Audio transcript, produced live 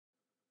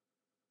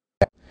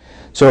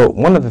So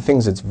one of the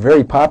things that's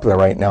very popular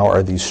right now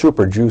are these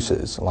super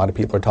juices. A lot of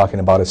people are talking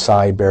about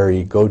acai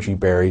berry, goji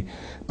berry,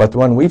 but the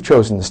one we've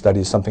chosen to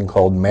study is something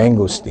called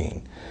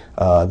mangosteen.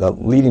 The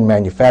leading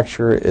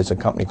manufacturer is a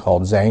company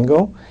called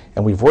Xango,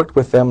 and we've worked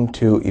with them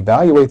to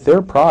evaluate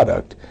their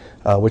product,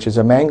 which is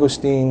a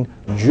mangosteen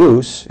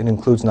juice. It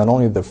includes not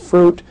only the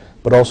fruit,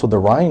 but also the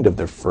rind of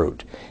the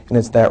fruit. And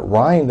it's that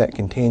rind that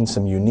contains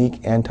some unique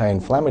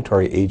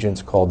anti-inflammatory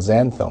agents called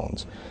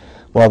xanthones.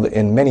 Well,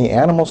 in many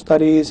animal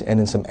studies and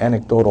in some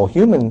anecdotal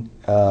human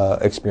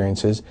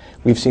experiences,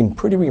 we've seen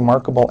pretty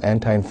remarkable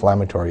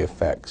anti-inflammatory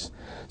effects.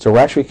 So we're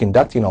actually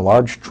conducting a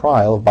large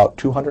trial of about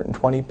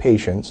 220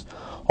 patients,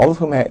 all of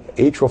whom had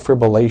atrial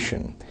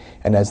fibrillation.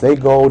 And as they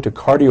go to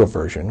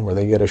cardioversion, where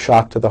they get a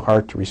shock to the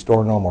heart to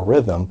restore normal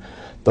rhythm,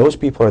 those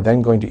people are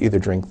then going to either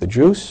drink the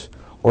juice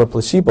or a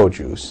placebo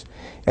juice.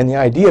 And the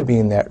idea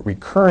being that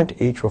recurrent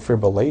atrial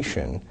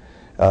fibrillation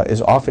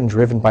is often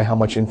driven by how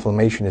much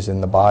inflammation is in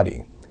the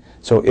body.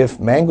 So if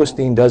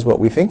mangosteen does what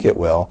we think it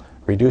will,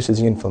 reduces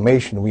the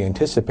inflammation, we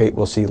anticipate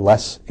we'll see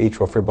less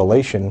atrial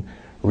fibrillation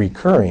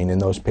recurring in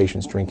those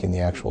patients drinking the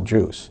actual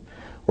juice.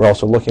 We're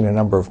also looking at a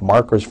number of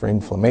markers for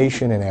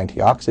inflammation and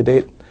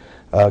antioxidant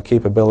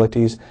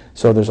capabilities.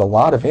 So there's a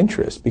lot of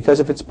interest, because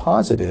if it's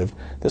positive,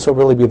 this will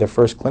really be the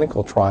first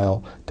clinical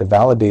trial to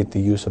validate the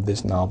use of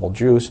this novel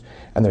juice,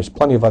 and there's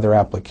plenty of other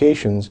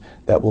applications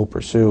that we'll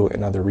pursue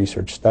in other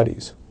research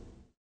studies.